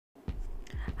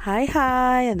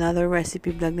Hi! Another recipe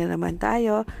vlog na naman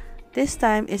tayo. This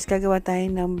time is gagawa tayo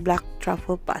ng black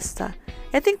truffle pasta.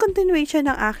 Ito yung continuation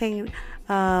ng aking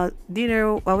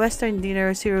Western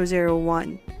Dinner 001.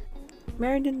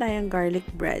 Meron din tayong garlic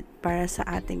bread para sa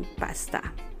ating pasta.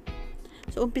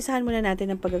 So, umpisahan muna natin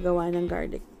ang paggagawa ng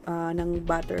garlic, ng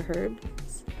butter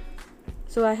herbs.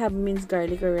 So, I have minced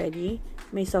garlic already.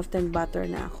 May softened butter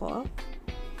na ako.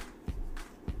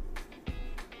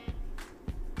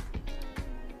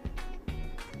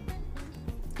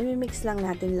 I-mix lang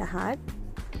natin lahat.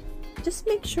 Just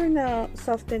make sure na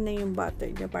soften na yung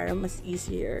butter niya para mas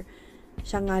easier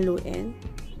siyang haluin.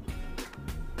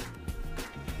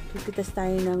 Pipitas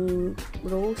tayo ng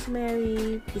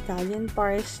rosemary, Italian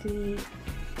parsley,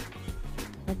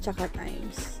 at saka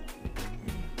thymes.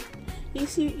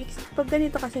 Easy, pag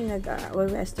ganito kasi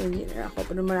nag-western dinner ako,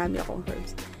 pero marami akong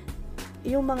herbs.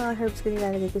 Yung mga herbs ko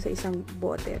nilalagay ko sa isang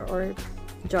bote or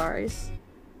jars.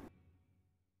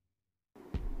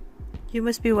 You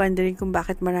must be wondering kung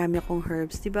bakit marami akong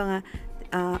herbs. Diba nga,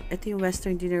 ito yung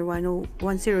Western Dinner 1001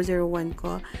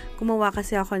 ko. Gumawa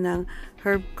kasi ako ng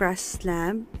herb crust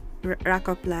lamb, rack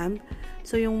of lamb.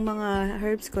 So, yung mga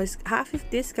herbs ko, half of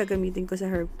this gagamitin ko sa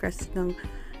herb crust ng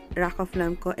rack of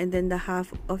lamb ko. And then the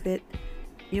half of it,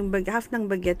 yung half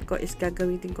ng baguette ko is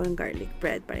gagamitin ko ng garlic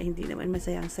bread para hindi naman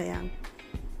masayang-sayang.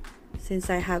 Since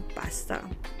I have pasta.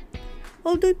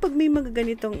 Although, pag may mga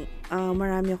ganitong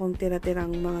marami akong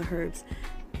tira-tirang mga herbs,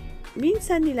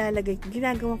 minsan nilalagay,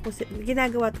 ginagawa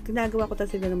ko ta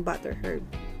sila ng butter herb.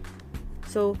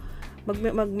 So,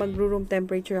 mag-room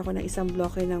temperature ako ng isang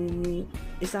bloke ng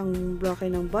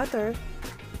butter.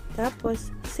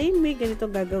 Tapos, same way, ganito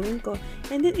gagawin ko.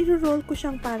 And then, i-roll ko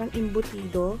siyang parang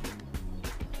embutido.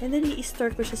 And then,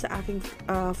 i-store ko siya sa aking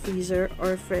freezer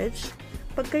or fridge.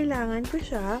 Pag kailangan ko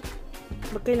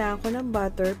ng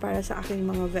butter para sa aking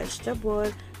mga vegetable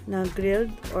na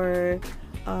grilled or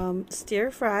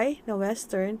stir fry na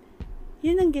western,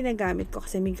 yun ang ginagamit ko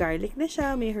kasi may garlic na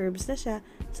siya, may herbs na siya,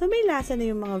 so may lasa na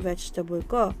yung mga vegetable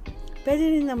ko.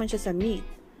 Pwede rin naman siya sa meat.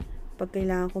 Pag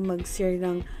kailangan ko mag-sear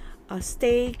ng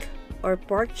steak or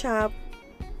pork chop,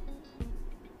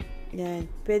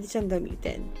 yan, pwede siyang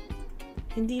gamitin.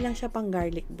 Hindi lang siya pang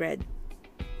garlic bread.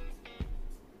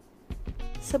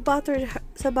 Sa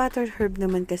buttered herb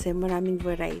naman kasi maraming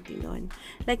variety nun.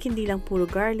 Like, hindi lang puro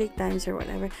garlic, thymes, or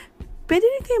whatever. Pwede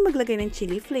rin kayo maglagay ng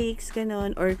chili flakes,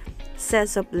 ganon, or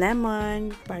zest of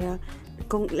lemon, para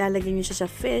kung lalagay nyo siya sa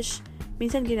fish.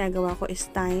 Minsan ginagawa ko is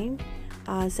thyme,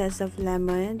 zest of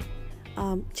lemon,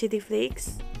 chili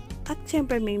flakes, at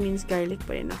syempre may minced garlic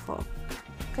pa rin ako.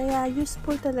 Kaya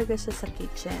useful talaga siya sa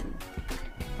kitchen.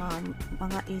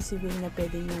 Mga easy way na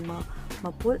pwede nyo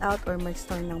ma-pull out or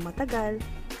mag-store ng matagal,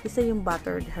 isa yung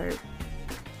buttered herb.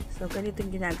 So, ganito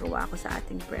yung ginagawa ko sa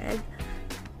ating bread.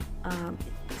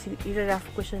 I-wrap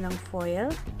ko siya ng foil.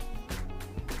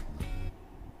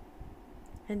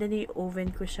 And then, i-oven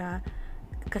ko siya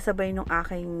kasabay ng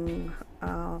aking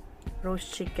roast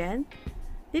chicken.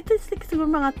 Dito, siguro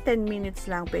mga 10 minutes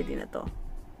lang pwede na to.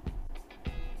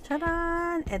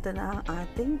 Charan! Ito na ang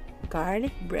ating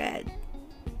garlic bread.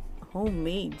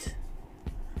 Homemade.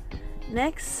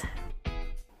 Next,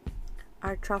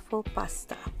 our truffle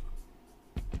pasta.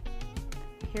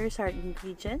 Here's our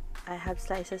ingredient. I have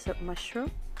slices of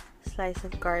mushroom, slice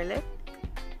of garlic,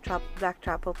 black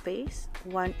truffle paste,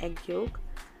 1 egg yolk,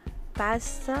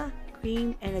 pasta,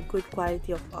 cream, and a good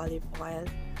quality of olive oil,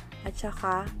 at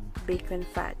saka bacon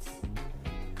fats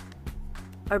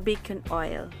or bacon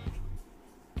oil,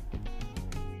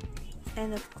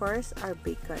 and of course our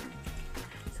bacon.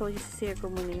 So, i-sear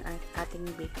ko muna yung ating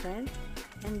bacon.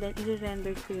 And then,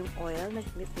 i-render ko yung oil na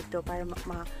nito para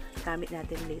magamit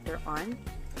natin later on.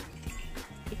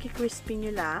 I-crispy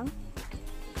nyo lang.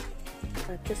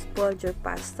 Just boil your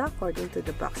pasta according to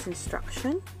the box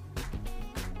instruction.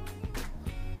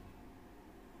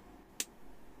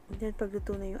 And then,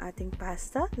 pagluto na yung ating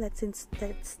pasta, let's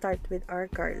start with our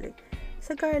garlic.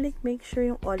 Sa garlic, make sure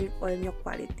yung olive oil nyo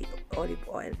quality olive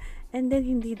oil. And then,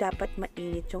 hindi dapat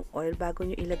mainit yung oil bago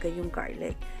nyo ilagay yung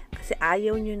garlic. Kasi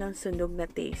ayaw nyo ng sunog na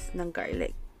taste ng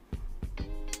garlic.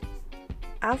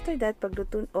 After that, pag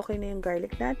okay na yung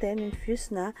garlic natin,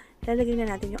 infused na, lalagay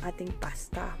na natin yung ating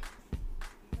pasta.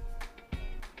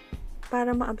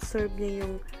 Para ma-absorb niya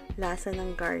yung lasa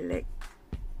ng garlic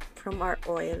from our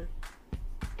oil.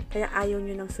 Kaya ayaw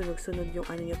nyo ng sunog-sunog yung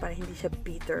ano nyo para hindi siya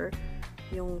bitter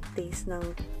yung taste ng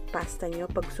pasta nyo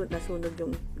pag nasunog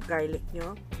yung garlic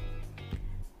nyo.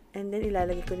 And then,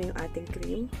 ilalagay ko na yung ating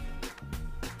cream.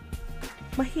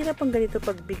 Mahirap ang ganito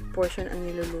pag big portion ang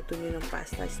niluluto nyo ng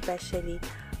pasta, especially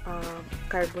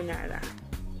carbonara.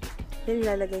 Then,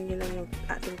 ilalagay nyo lang yung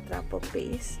ating truffle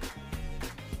paste.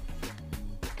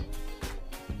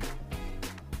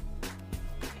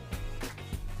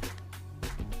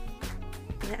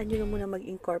 Hayaan nyo na muna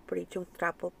mag-incorporate yung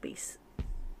truffle paste.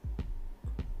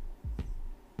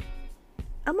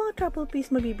 Ang mga truffle paste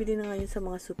mabibili na ngayon sa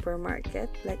mga supermarket.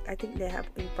 Like, I think they have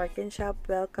in Park and Shop,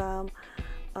 Welcome,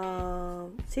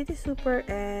 City Super,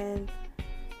 and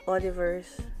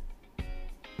Oliver's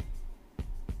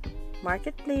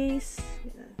Marketplace.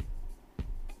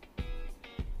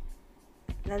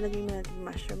 Lalagay mo natin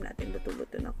mushroom natin,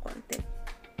 luto-luto ng konti.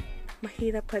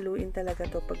 Mahirap haluin talaga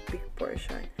to pag big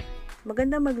portion.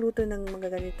 Maganda magluto ng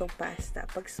mga ganitong pasta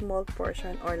pag small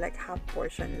portion or like half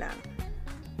portion lang.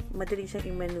 Madali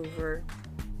siyang i-maneuver.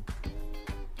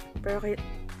 Pero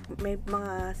may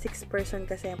mga 6 person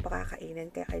kasi ang pakakainin,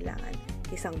 kaya kailangan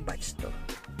isang batch to.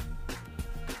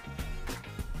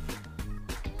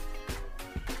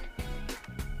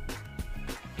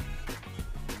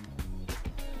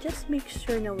 Just make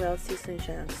sure na well seasoned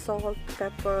siya ng salt,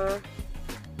 pepper,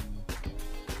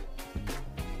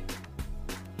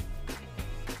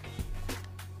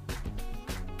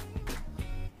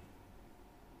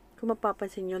 kung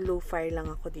mapapansin nyo, low fire lang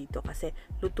ako dito kasi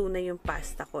luto na yung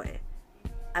pasta ko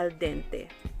al dente.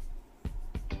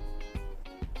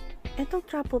 Etong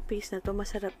truffle paste na to,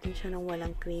 masarap din siya ng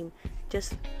walang cream.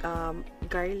 Just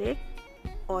garlic,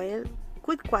 oil,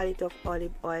 good quality of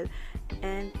olive oil,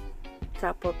 and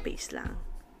truffle paste lang.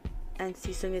 And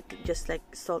season it just like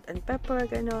salt and pepper,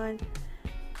 ganon.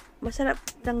 Masarap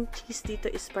ng cheese dito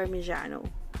is Parmesano.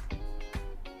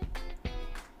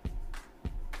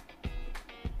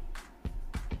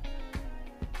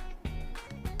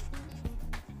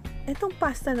 Itong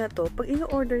pasta na to, pag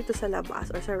in-order ito sa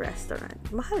labas or sa restaurant,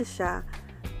 mahal siya.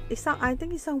 I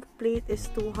think isang plate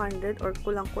is 200 or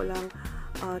kulang-kulang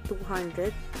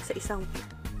 200 sa isang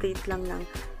plate lang ng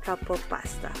truffle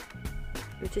pasta.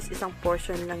 Which is isang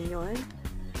portion lang yon.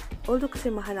 Although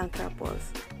kasi mahal ang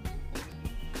truffles.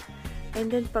 And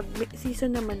then, pag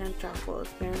season naman ng truffles,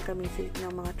 meron kaming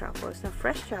season ng mga truffles na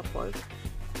fresh truffles.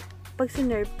 Pag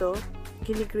sinerve to,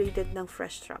 ginigrated ng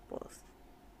fresh truffles.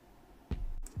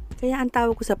 Kaya ang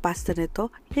tawag ko sa pasta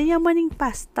nito, yayamaning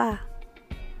pasta.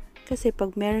 Kasi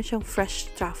pag meron siyang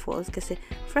fresh truffles, kasi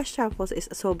fresh truffles is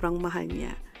sobrang mahal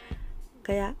niya.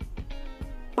 Kaya,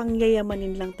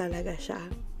 pangyayamanin lang talaga siya.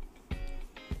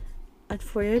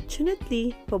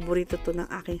 Unfortunately, paborito to ng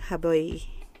aking haboy.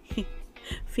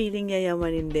 Feeling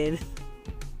yayamanin din.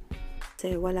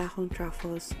 Kasi wala akong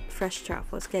truffles, fresh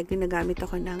truffles. Kaya ginagamit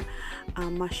ako ng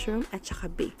mushroom at saka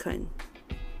bacon.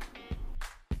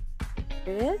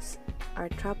 Here is our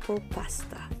truffle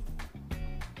pasta.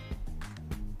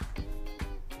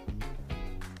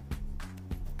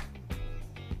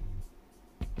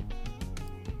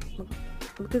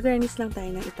 Mag-garnish lang tayo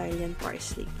ng Italian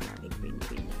parsley para may green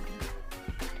naman.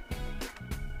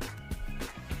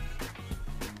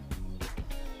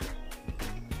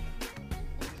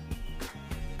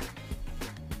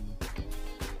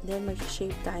 Then,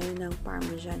 mag-shape tayo ng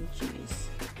Parmesan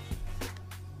cheese.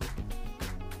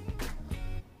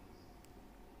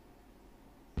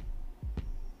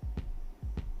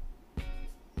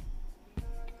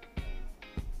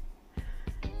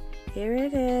 Here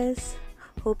it is.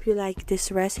 Hope you like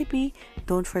this recipe.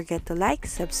 Don't forget to like,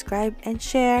 subscribe, and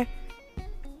share.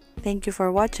 Thank you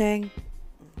for watching.